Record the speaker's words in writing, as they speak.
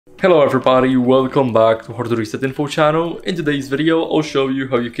Hello everybody, welcome back to HardReset.Info channel. In today's video, I'll show you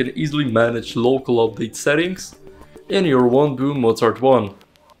how you can easily manage local update settings in your Wanbo Mozart 1.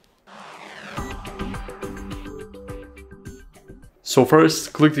 So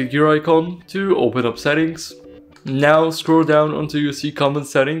first, click the gear icon to open up settings. Now scroll down until you see common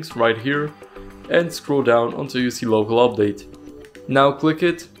settings right here and scroll down until you see local update. Now click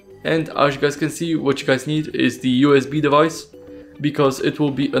it, and as you guys can see, what you guys need is the USB device, because it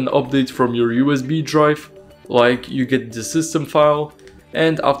will be an update from your USB drive. Like, you get the system file,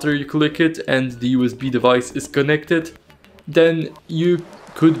 and after you click it and the USB device is connected, then you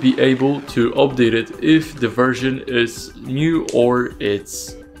could be able to update it if the version is new or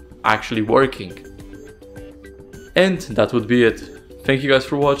it's actually working. And that would be it. Thank you guys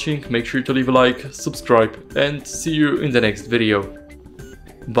for watching, make sure to leave a like, subscribe, and see you in the next video.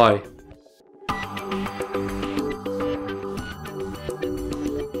 Bye.